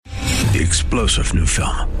The explosive new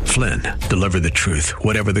film, Flynn, deliver the truth,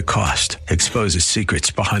 whatever the cost, exposes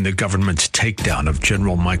secrets behind the government's takedown of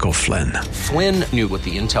General Michael Flynn. Flynn knew what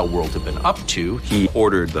the intel world had been up to. He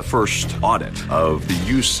ordered the first audit of the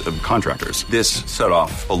use of contractors. This set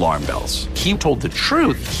off alarm bells. He told the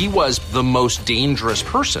truth. He was the most dangerous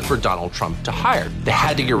person for Donald Trump to hire. They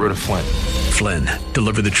had to get rid of Flynn. Flynn,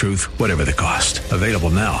 deliver the truth, whatever the cost. Available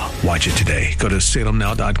now. Watch it today. Go to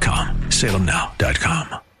salemnow.com.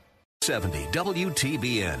 salemnow.com. 70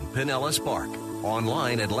 WTBN Pinellas Park.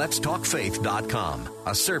 Online at letstalkfaith.com.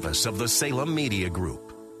 A service of the Salem Media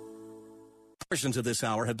Group. Portions of this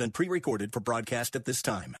hour have been pre-recorded for broadcast at this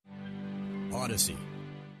time. Odyssey.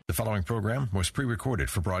 The following program was pre-recorded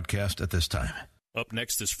for broadcast at this time. Up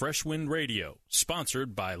next is Fresh Wind Radio,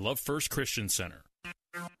 sponsored by Love First Christian Center.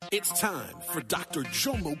 It's time for Dr.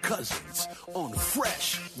 Jomo Cousins on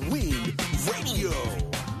Fresh Wind Radio.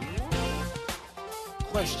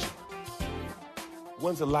 Question.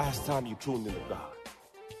 When's the last time you tuned into God?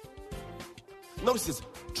 Notice this.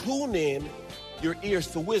 Tune in your ears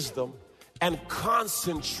to wisdom and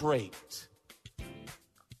concentrate.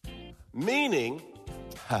 Meaning,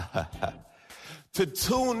 to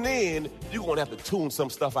tune in, you're going to have to tune some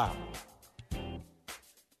stuff out.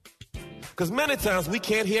 Because many times we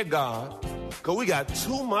can't hear God because we got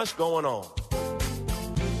too much going on.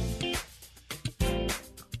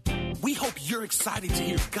 We hope you're excited to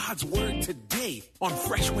hear God's word today on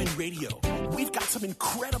Fresh Wind Radio. We've got some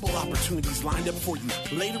incredible opportunities lined up for you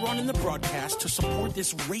later on in the broadcast to support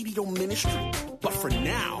this radio ministry. But for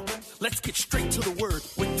now, let's get straight to the word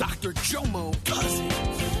with Dr. Jomo Cousins.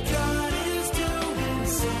 God is doing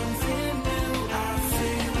something new. I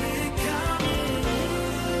feel it coming.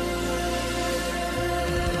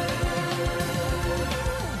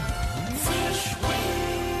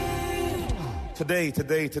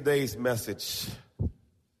 Today's message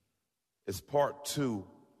is part 2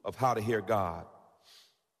 of how to hear God.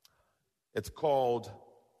 It's called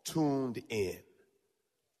Tuned In.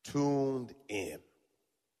 Tuned In.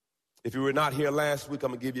 If you were not here last week, I'm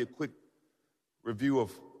going to give you a quick review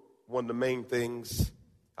of one of the main things.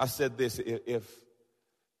 I said this, if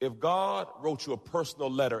God wrote you a personal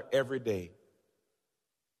letter every day,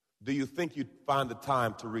 do you think you'd find the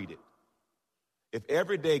time to read it? If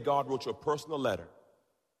every day God wrote you a personal letter,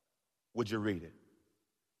 would you read it?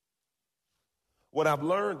 What I've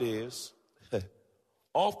learned is,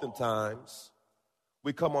 oftentimes,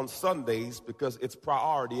 we come on Sundays because it's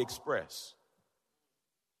Priority Express.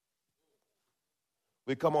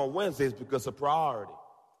 We come on Wednesdays because of priority.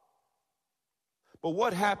 But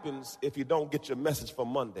what happens if you don't get your message for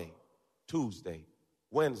Monday, Tuesday,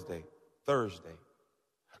 Wednesday, Thursday?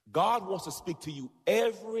 God wants to speak to you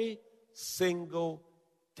every single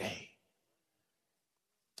day.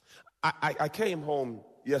 I came home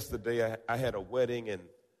yesterday. I had a wedding and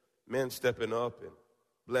men stepping up and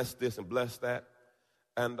bless this and bless that.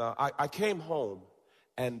 And I came home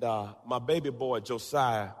and my baby boy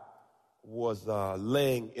Josiah was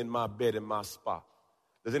laying in my bed in my spot.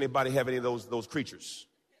 Does anybody have any of those creatures?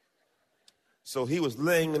 So he was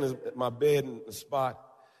laying in my bed in the spot,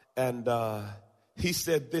 and he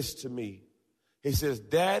said this to me. He says,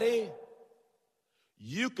 "Daddy,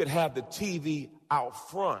 you could have the TV out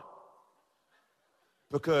front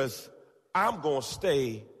because I'm going to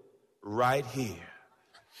stay right here."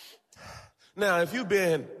 Now, if you've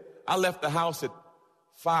been, I left the house at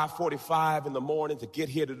 5:45 in the morning to get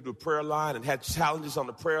here to do the prayer line and had challenges on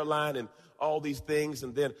the prayer line and all these things.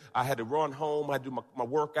 And then I had to run home. I had to do my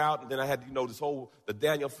workout. And then I had, the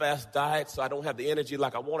Daniel fast diet. So I don't have the energy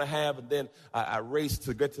like I want to have. And then I raced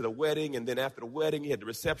to get to the wedding. And then after the wedding, you had the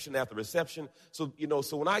reception after reception. So,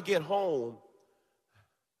 so when I get home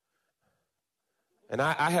and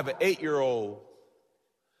I have an 8-year-old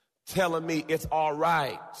telling me it's all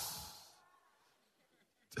right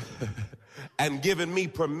and giving me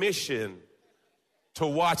permission to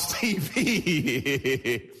watch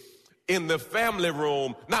TV in the family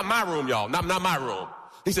room. Not my room, y'all. Not my room.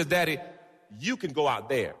 He says, "Daddy, you can go out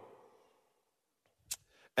there."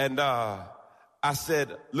 And I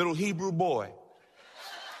said, "Little Hebrew boy,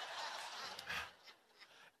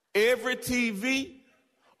 every TV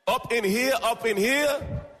up in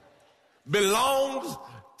here belongs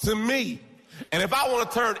to me. And if I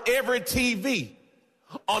want to turn every TV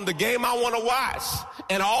on the game I want to watch,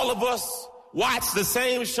 and all of us watch the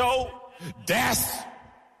same show, that's..."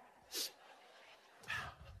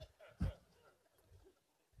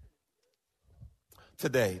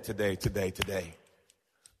 Today,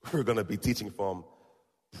 we're going to be teaching from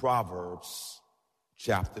Proverbs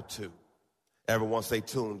chapter 2. Everyone say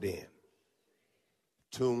tuned in.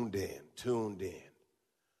 Tuned in, tuned in.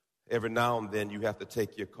 every now and then you have to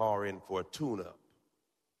take your car in for a tune-up.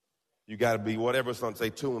 You got to be, whatever some say,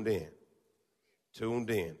 tuned in. Tuned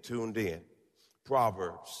in, tuned in.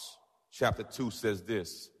 Proverbs chapter 2 says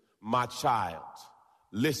this, my child,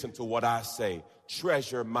 listen to what I say.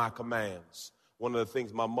 Treasure my commands. One of the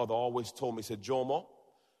things my mother always told me, said, Jomo,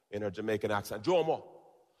 in her Jamaican accent, Jomo,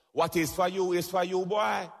 what is for you,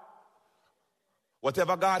 boy.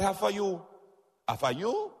 Whatever God have for you, are for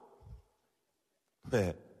you.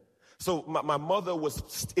 So my mother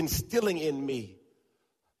was instilling in me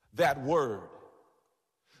that word.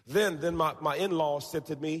 Then my in-laws said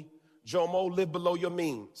to me, Jomo, live below your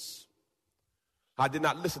means. I did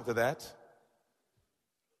not listen to that.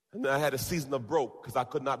 And then I had a season of broke because I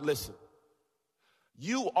could not listen.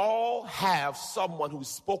 You all have someone who's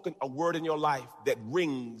spoken a word in your life that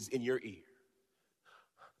rings in your ear.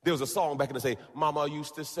 There was a song back in the day, Mama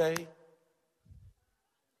used to say.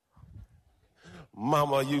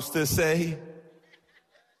 Mama used to say.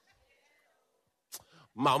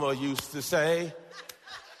 Mama used to say.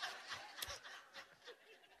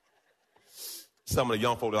 Some of the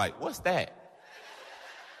young folk are like, what's that?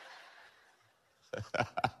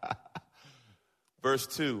 Verse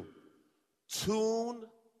 2, tune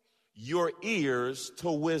your ears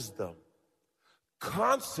to wisdom.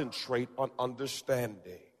 Concentrate on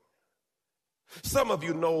understanding. Some of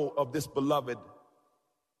you know of this beloved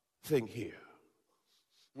thing here.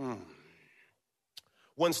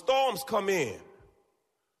 When storms come in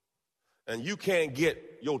and you can't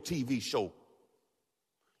get your TV show,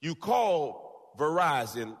 you call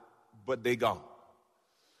Verizon, but they gone.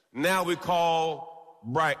 Now we call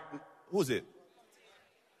who's it?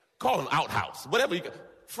 Call them Outhouse, whatever you got.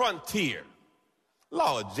 Frontier.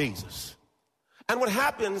 Lord Jesus. And what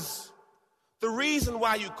happens, the reason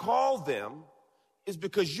why you call them is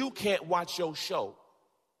because you can't watch your show.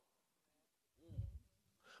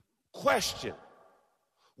 Question.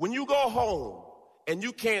 When you go home and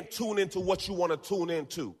you can't tune into what you want to tune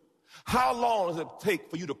into, how long does it take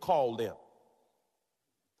for you to call them?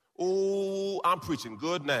 Oh, I'm preaching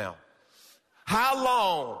good now. How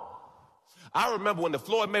long? I remember when the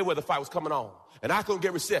Floyd Mayweather fight was coming on and I couldn't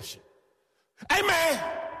get reception. Hey, man,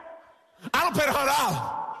 I don't pay the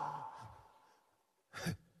 $100.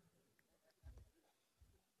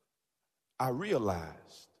 I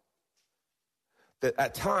realized that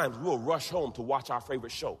at times we'll rush home to watch our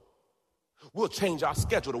favorite show. We'll change our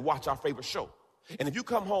schedule to watch our favorite show. And if you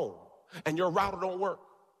come home and your router don't work,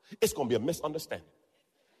 it's going to be a misunderstanding.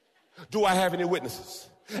 Do I have any witnesses?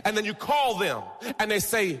 And then you call them and they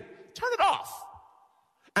say, turn it off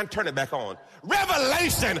and turn it back on.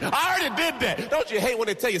 Revelation, I already did that. Don't you hate when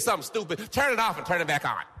they tell you something stupid? Turn it off and turn it back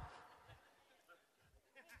on.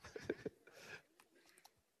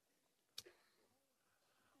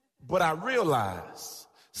 But I realize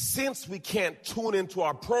since we can't tune into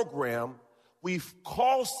our program, we've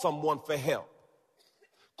called someone for help.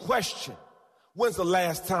 Question, when's the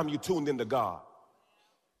last time you tuned into God?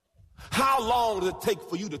 How long does it take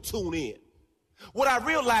for you to tune in? What I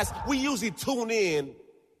realized, we usually tune in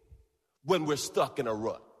when we're stuck in a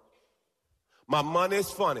rut. My money is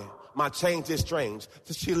funny. My change is strange.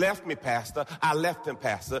 So she left me, Pastor. I left him,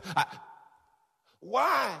 Pastor.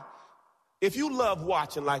 Why? If you love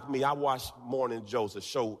watching like me, I watch Morning Joe's a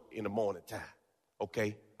show in the morning time,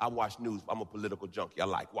 okay? I watch news. I'm a political junkie. I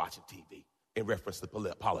like watching TV in reference to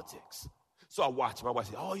politics. So I watch him. My wife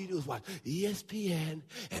said, all you do is watch ESPN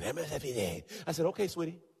and MSNBC. I said, okay,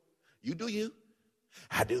 sweetie, you do you.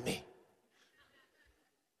 I do me.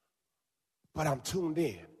 But I'm tuned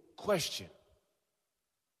in. Question,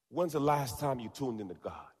 when's the last time you tuned into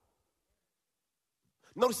God?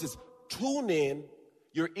 Notice this, tune in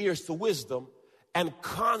your ears to wisdom and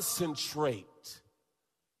concentrate.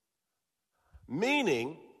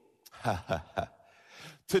 Meaning,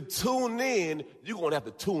 to tune in, you're going to have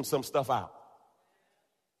to tune some stuff out.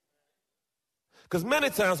 Because many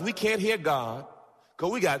times we can't hear God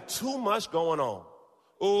because we got too much going on.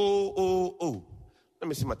 Ooh. Let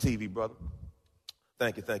me see my TV, brother.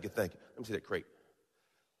 Thank you. Let me see that crate.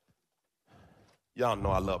 Y'all know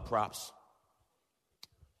I love props.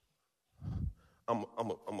 I'm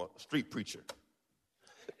a street preacher.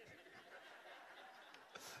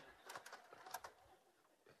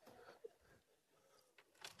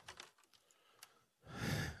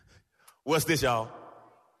 What's this, y'all?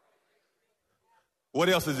 What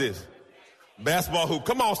else is this? Basketball hoop.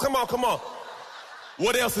 Come on.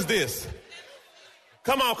 What else is this?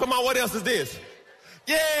 Come on, what else is this?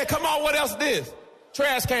 Yeah, come on, what else is this?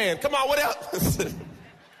 Trash can. Come on, what else?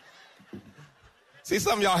 See,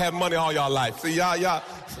 some of y'all have money all y'all life. See, y'all.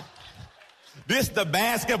 This the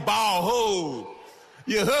basketball hoop.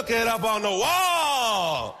 You hook it up on the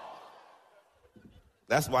wall.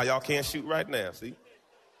 That's why y'all can't shoot right now, see?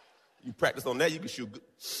 You practice on that, you can shoot good.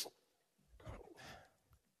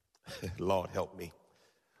 Lord help me.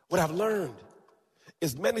 What I've learned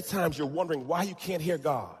is many times you're wondering why you can't hear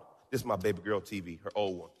God. This is my baby girl TV, her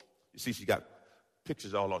old one. You see she got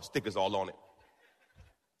pictures all on, stickers all on it.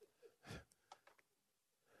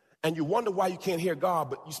 And you wonder why you can't hear God,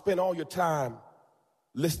 but you spend all your time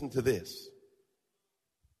listening to this.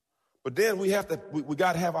 But then we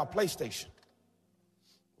got to have our PlayStation.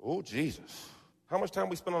 Oh, Jesus. How much time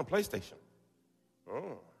we spend on a PlayStation?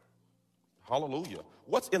 Oh, hallelujah.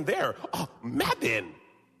 What's in there? Oh, Madden.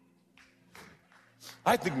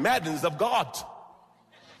 I think Madden's of God.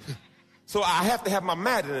 So I have to have my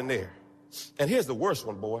Madden in there. And here's the worst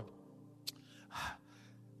one, boy.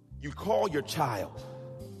 You call your child.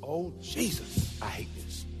 Oh, Jesus, I hate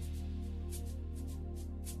this.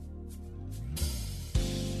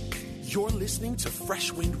 You're listening to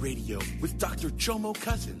Fresh Wind Radio with Dr. Jomo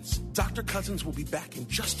Cousins. Dr. Cousins will be back in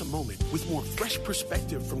just a moment with more fresh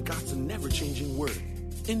perspective from God's never-changing word.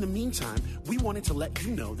 In the meantime, we wanted to let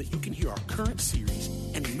you know that you can hear our current series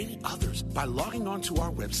and many others by logging on to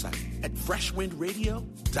our website at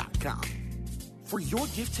freshwindradio.com. For your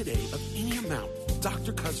gift today of any amount,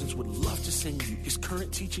 Dr. Cousins would love to send you his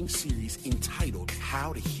current teaching series entitled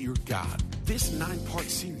How to Hear God. This 9-part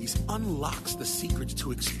series unlocks the secrets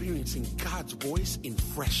to experiencing God's voice in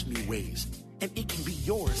fresh new ways, and it can be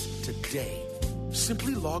yours today.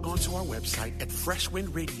 Simply log on to our website at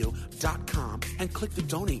freshwindradio.com and click the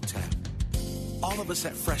Donate tab. All of us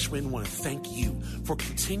at Freshwind want to thank you for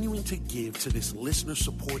continuing to give to this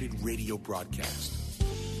listener-supported radio broadcast.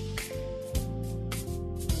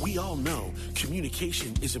 We all know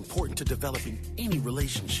communication is important to developing any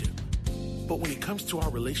relationship. But when it comes to our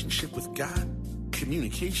relationship with God,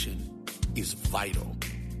 communication is vital.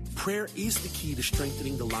 Prayer is the key to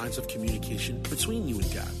strengthening the lines of communication between you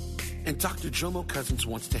and God. And Dr. Jomo Cousins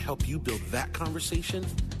wants to help you build that conversation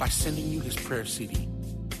by sending you his prayer CD.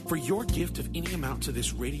 For your gift of any amount to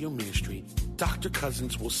this radio ministry, Dr.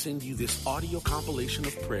 Cousins will send you this audio compilation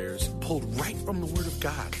of prayers pulled right from the Word of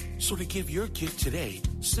God. So to give your gift today,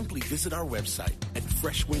 simply visit our website at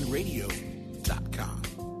freshwindradio.com.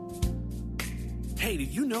 Hey, did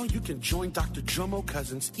you know you can join Dr. Jomo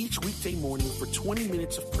Cousins each weekday morning for 20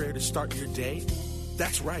 minutes of prayer to start your day?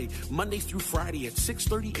 That's right. Monday through Friday at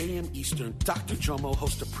 6:30 a.m. Eastern, Dr. Jomo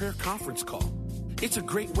hosts a prayer conference call. It's a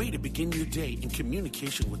great way to begin your day in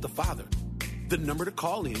communication with the Father. The number to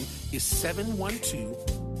call in is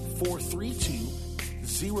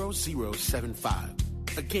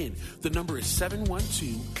 712-432-0075. Again, the number is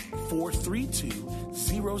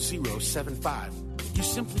 712-432-0075. You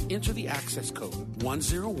simply enter the access code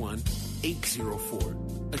 101804.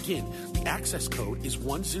 Again, the access code is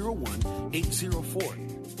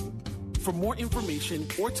 101804. For more information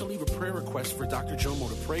or to leave a prayer request for Dr. Jomo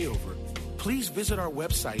to pray over, please visit our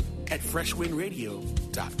website at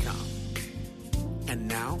freshwindradio.com. And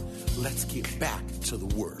now, let's get back to the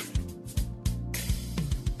Word.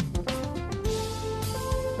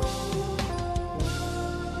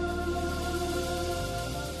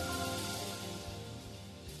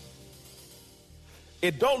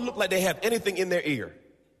 It don't look like they have anything in their ear.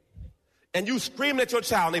 And you screaming at your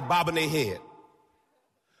child and they bobbing their head.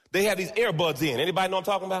 They have these earbuds in. Anybody know what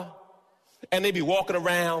I'm talking about? And they be walking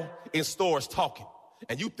around in stores talking.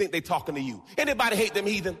 And you think they talking to you. Anybody hate them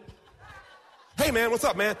heathen? Hey, man, what's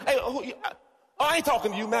up, man? Hey, I ain't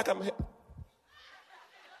talking to you, Mac.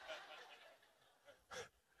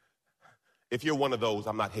 If you're one of those,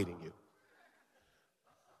 I'm not hating you.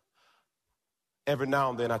 Every now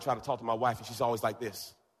and then I try to talk to my wife, and she's always like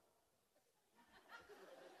this.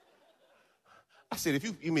 I said, if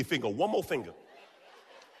you give me a finger, one more finger.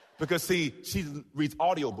 Because, see, she reads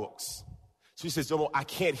audiobooks. She says, Jomo, I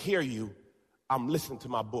can't hear you. I'm listening to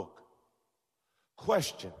my book.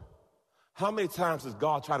 Question, how many times does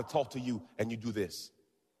God try to talk to you and you do this?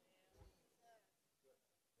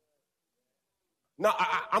 No,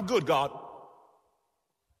 I'm good, God.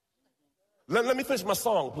 Let me finish my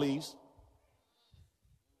song, please.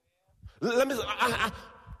 I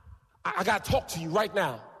got to talk to you right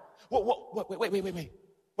now.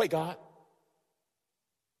 Wait, God.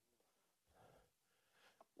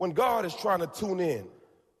 When God is trying to tune in,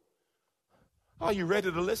 are you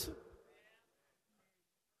ready to listen?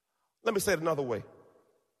 Let me say it another way.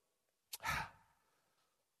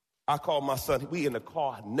 I call my son, we in the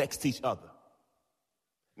car next to each other.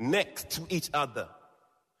 Next to each other.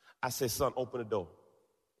 I say, son, open the door.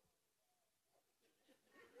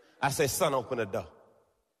 I say, son, open the door.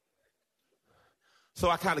 So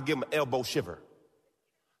I kind of give him an elbow shiver.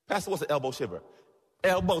 Pastor, what's an elbow shiver?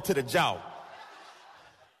 Elbow to the jaw.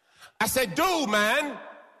 I said, dude, man,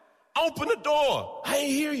 open the door. I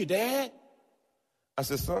ain't hear you, Dad. I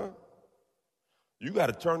said, son, you got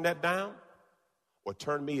to turn that down or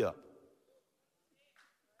turn me up.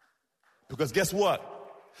 Because guess what?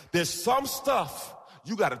 There's some stuff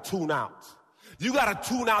you got to tune out. You got to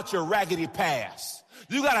tune out your raggedy past.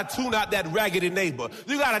 You got to tune out that raggedy neighbor.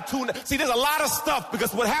 You got to tune. See, there's a lot of stuff,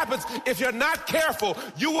 because what happens if you're not careful,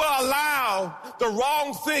 you will allow the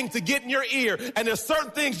wrong thing to get in your ear. And there's certain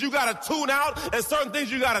things you got to tune out and certain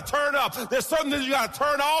things you got to turn up. There's certain things you got to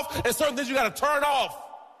turn off and certain things you got to turn off.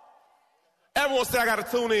 Everyone say, I got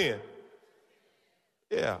to tune in.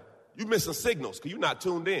 Yeah, you missing signals because you're not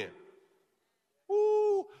tuned in.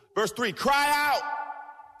 Woo. Verse 3, cry out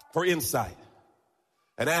for insight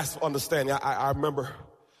and ask for understanding. I remember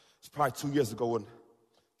it's probably 2 years ago when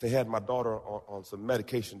they had my daughter on some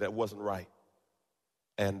medication that wasn't right.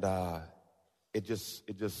 And it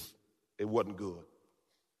wasn't good.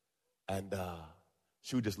 And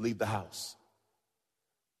she would just leave the house.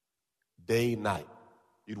 Day, night.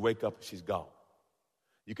 You'd wake up and she's gone.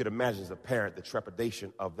 You could imagine as a parent the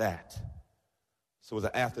trepidation of that. So it was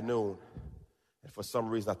an afternoon, and for some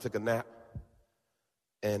reason I took a nap,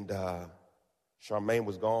 and Charmaine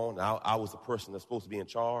was gone. I was the person that's supposed to be in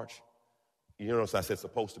charge. You notice I said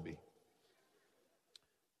supposed to be.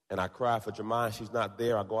 And I cried for Jermaine. She's not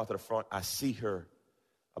there. I go out to the front. I see her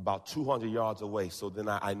about 200 yards away. So then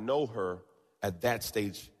I know her at that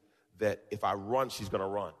stage that if I run, she's going to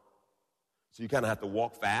run. So you kind of have to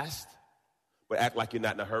walk fast, but act like you're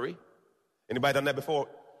not in a hurry. Anybody done that before?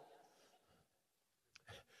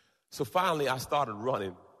 So finally, I started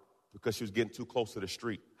running because she was getting too close to the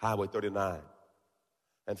street, Highway 39.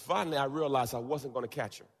 And finally, I realized I wasn't going to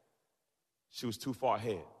catch her. She was too far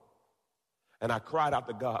ahead. And I cried out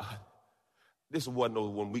to God. This wasn't those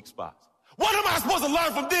 1 weak spots. What am I supposed to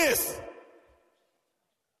learn from this?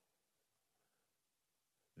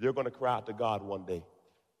 You're going to cry out to God one day.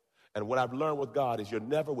 And what I've learned with God is you're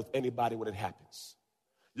never with anybody when it happens.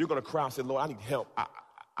 You're going to cry and say, Lord, I need help.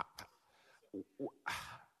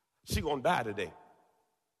 She's going to die today.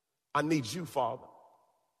 I need you, Father.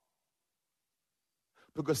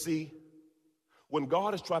 Because see, when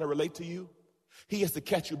God is trying to relate to you, he has to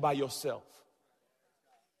catch you by yourself.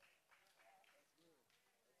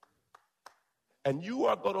 And you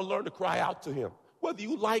are going to learn to cry out to him, whether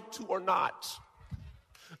you like to or not.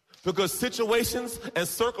 Because situations and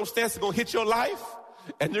circumstances are going to hit your life,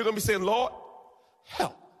 and you're going to be saying, Lord,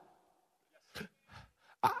 help.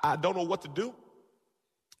 I don't know what to do.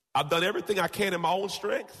 I've done everything I can in my own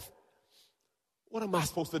strength. What am I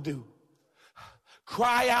supposed to do?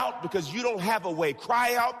 Cry out because you don't have a way.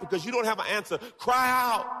 Cry out because you don't have an answer.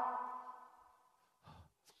 Cry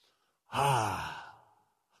out.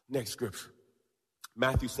 Next scripture.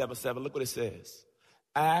 Matthew 7:7. Look what it says.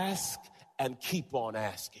 Ask and keep on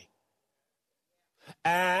asking.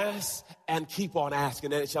 Ask and keep on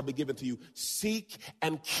asking, and it shall be given to you. Seek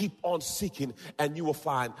and keep on seeking, and you will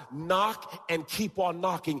find. Knock and keep on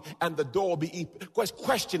knocking, and the door will be open.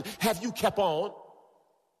 Question, have you kept on?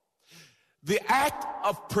 The act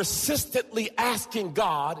of persistently asking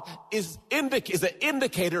God is an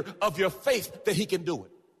indicator of your faith that he can do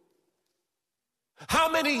it. How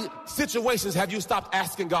many situations have you stopped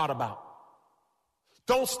asking God about?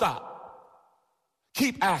 Don't stop.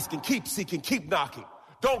 Keep asking, keep seeking, keep knocking.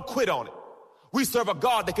 Don't quit on it. We serve a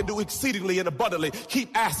God that can do exceedingly and abundantly.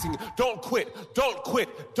 Keep asking. Don't quit. Don't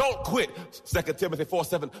quit. Don't quit. 2 Timothy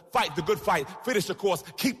 4:7. Fight the good fight. Finish the course.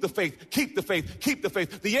 Keep the faith. Keep the faith. Keep the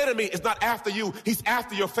faith. The enemy is not after you. He's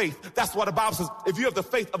after your faith. That's why the Bible says, if you have the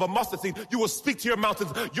faith of a mustard seed, you will speak to your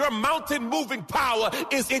mountains. Your mountain moving power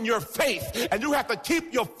is in your faith. And you have to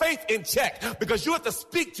keep your faith in check because you have to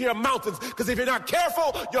speak to your mountains. Because if you're not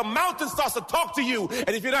careful, your mountain starts to talk to you.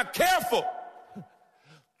 And if you're not careful,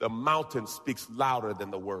 the mountain speaks louder than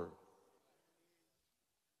the word.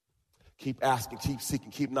 Keep asking, keep seeking,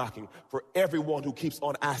 keep knocking. For everyone who keeps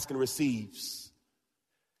on asking receives.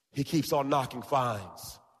 He keeps on knocking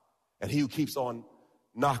finds. And he who keeps on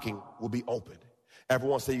knocking will be opened.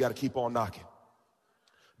 Everyone say you got to keep on knocking.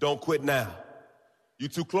 Don't quit now. You're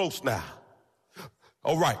too close now.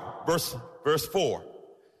 All right, verse 4.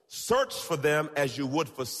 Search for them as you would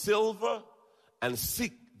for silver and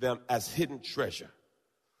seek them as hidden treasure.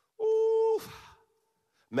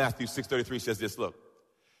 Matthew 6:33 says this, look,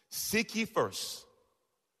 seek ye first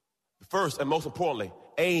and most importantly,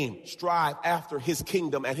 aim, strive after his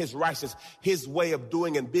kingdom and his righteousness, his way of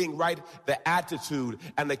doing and being right, the attitude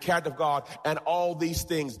and the character of God, and all these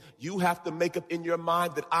things. You have to make up in your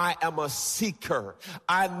mind that I am a seeker.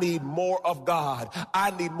 I need more of God.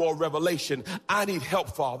 I need more revelation. I need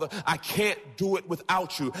help, Father. I can't do it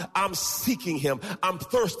without you. I'm seeking him. I'm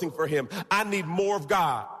thirsting for him. I need more of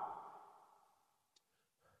God.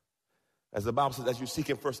 As the Bible says, as you seek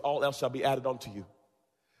him first, all else shall be added unto you.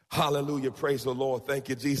 Hallelujah. Praise the Lord. Thank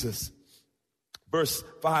you, Jesus. Verse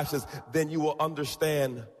 5 says, then you will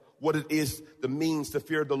understand what it is, the means to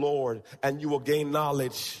fear the Lord, and you will gain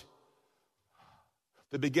knowledge.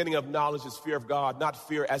 The beginning of knowledge is fear of God, not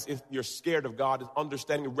fear as if you're scared of God. It's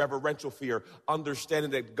understanding reverential fear,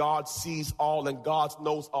 understanding that God sees all and God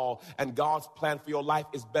knows all, and God's plan for your life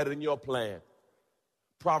is better than your plan.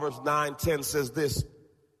 Proverbs 9:10 says this,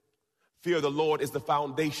 fear of the Lord is the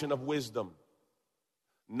foundation of wisdom.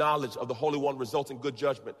 Knowledge of the Holy One results in good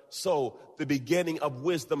judgment. So the beginning of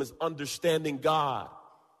wisdom is understanding God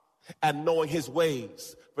and knowing his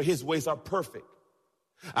ways, for his ways are perfect.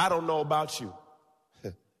 I don't know about you,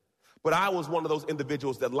 but I was one of those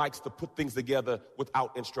individuals that likes to put things together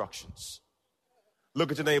without instructions.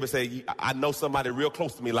 Look at your neighbor and say, I know somebody real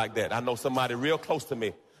close to me like that. I know somebody real close to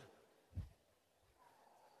me.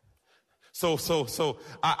 So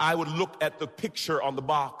I would look at the picture on the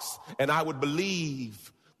box and I would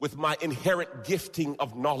believe with my inherent gifting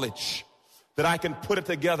of knowledge that I can put it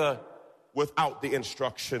together without the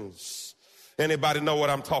instructions. Anybody know what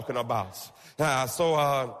I'm talking about?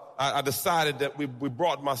 I decided that we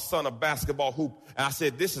brought my son a basketball hoop, and I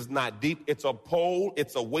said, this is not deep. It's a pole,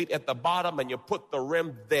 it's a weight at the bottom, and you put the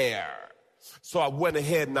rim there. So I went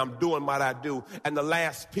ahead and I'm doing what I do, and the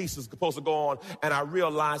last piece is supposed to go on, and I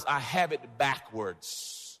realized I have it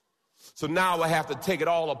backwards. So now I have to take it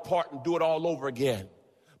all apart and do it all over again.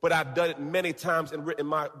 But I've done it many times in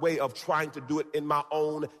my way of trying to do it in my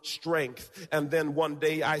own strength. And then one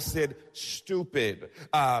day I said, stupid.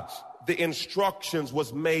 The instructions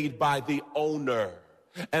was made by the owner,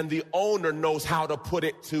 and the owner knows how to put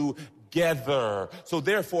it together. So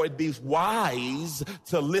therefore it'd be wise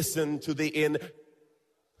to listen to the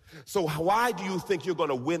So why do you think you're going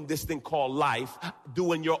to win this thing called life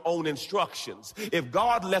doing your own instructions? If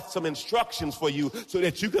God left some instructions for you so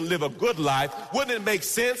that you can live a good life, wouldn't it make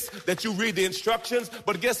sense that you read the instructions?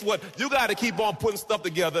 But guess what? You got to keep on putting stuff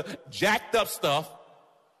together, jacked up stuff.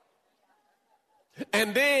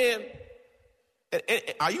 And then,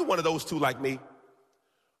 are you one of those two like me?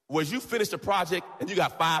 Where you finish the project and you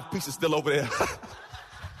got 5 pieces still over there?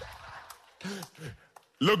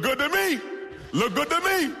 Look good to me. Look good to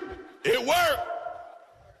me. It worked.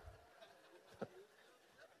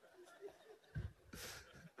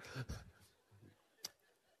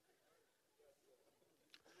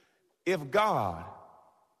 If God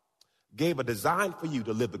gave a design for you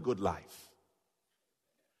to live the good life,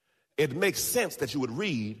 it makes sense that you would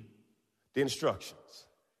read the instructions.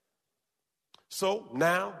 So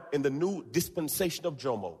now, in the new dispensation of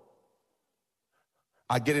Jomo,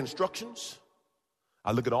 I get instructions.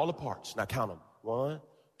 I look at all the parts and I count them. 1,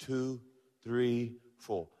 2, 3,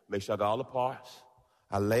 4. Make sure I got all the parts.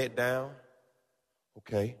 I lay it down.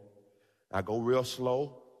 Okay. I go real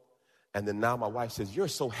slow. And then now my wife says, you're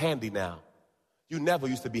so handy now. You never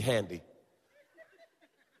used to be handy.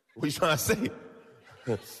 What are you trying to say?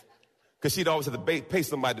 Because she'd always have to pay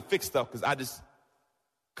somebody to fix stuff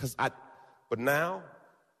but now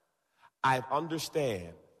I understand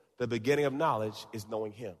the beginning of knowledge is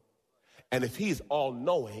knowing him. And if he's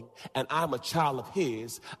all-knowing and I'm a child of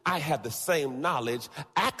his, I have the same knowledge,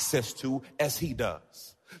 access to as he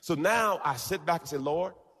does. So now I sit back and say,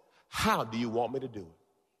 Lord, how do you want me to do it?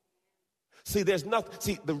 See,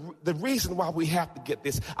 the reason why we have to get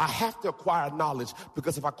this, I have to acquire knowledge,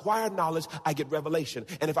 because if I acquire knowledge, I get revelation.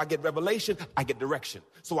 And if I get revelation, I get direction.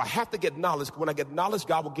 So I have to get knowledge. When I get knowledge,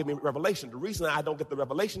 God will give me revelation. The reason I don't get the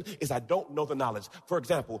revelation is I don't know the knowledge. For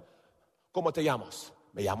example, ¿Cómo te llamas?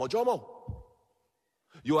 Me llamo Jomo.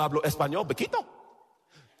 Yo hablo español, poquito.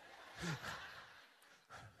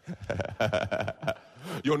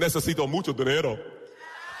 Yo necesito mucho dinero.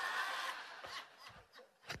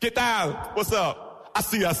 ¿Qué tal? What's up?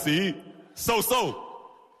 Así. So.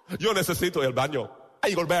 Yo necesito el baño. I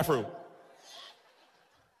go to the bathroom.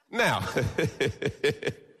 Now,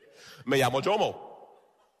 me llamo Jomo.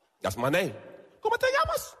 That's my name. ¿Cómo te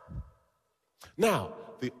llamas? Now,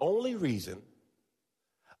 the only reason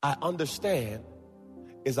I understand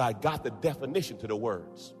is I got the definition to the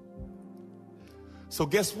words. So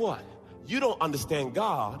guess what? You don't understand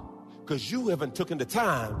God because you haven't taken the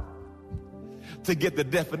time to get the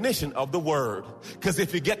definition of the word. Because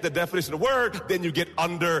if you get the definition of the word, then you get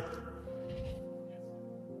under.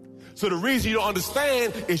 So the reason you don't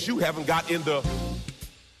understand is you haven't got in the.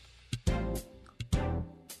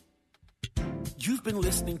 You've been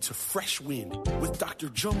listening to Fresh Wind with Dr.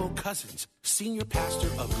 Jomo Cousins, Senior Pastor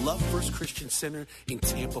of Love First Christian Center in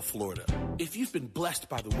Tampa, Florida. If you've been blessed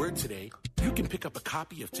by the word today, you can pick up a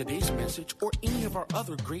copy of today's message or any of our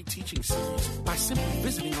other great teaching series by simply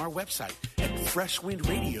visiting our website at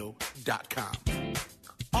freshwindradio.com.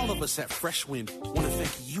 All of us at Fresh Wind want to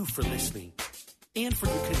thank you for listening and for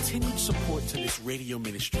your continued support to this radio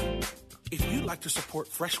ministry. If you'd like to support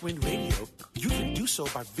Fresh Wind Radio, you can do so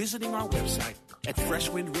by visiting our website at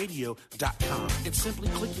freshwindradio.com and simply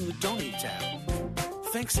clicking the Donate tab.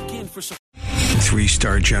 Thanks again for supporting.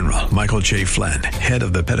 3-star General Michael J. Flynn, head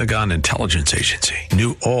of the Pentagon Intelligence Agency,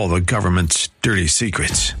 knew all the government's dirty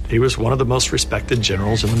secrets. He was one of the most respected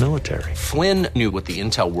generals in the military. Flynn knew what the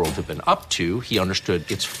intel world had been up to. He understood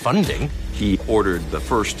its funding. He ordered the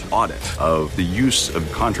first audit of the use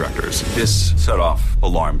of contractors. This set off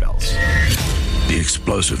alarm bells. The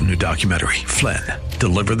explosive new documentary, Flynn,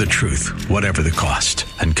 Deliver the Truth, Whatever the Cost,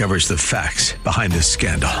 uncovers the facts behind this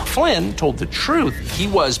scandal. Flynn told the truth. He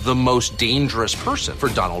was the most dangerous person for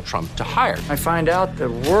Donald Trump to hire. I find out the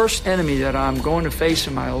worst enemy that I'm going to face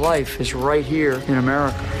in my life is right here in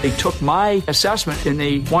America. They took my assessment and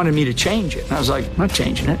they wanted me to change it. And I was like, I'm not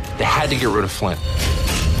changing it. They had to get rid of Flynn.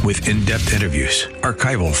 With in-depth interviews,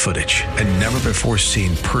 archival footage, and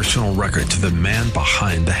never-before-seen personal records of the man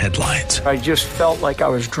behind the headlines. I just felt like I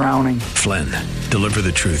was drowning. Flynn, Deliver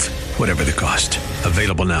the Truth, Whatever the Cost.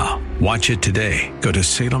 Available now. Watch it today. Go to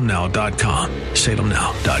salemnow.com.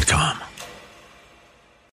 salemnow.com.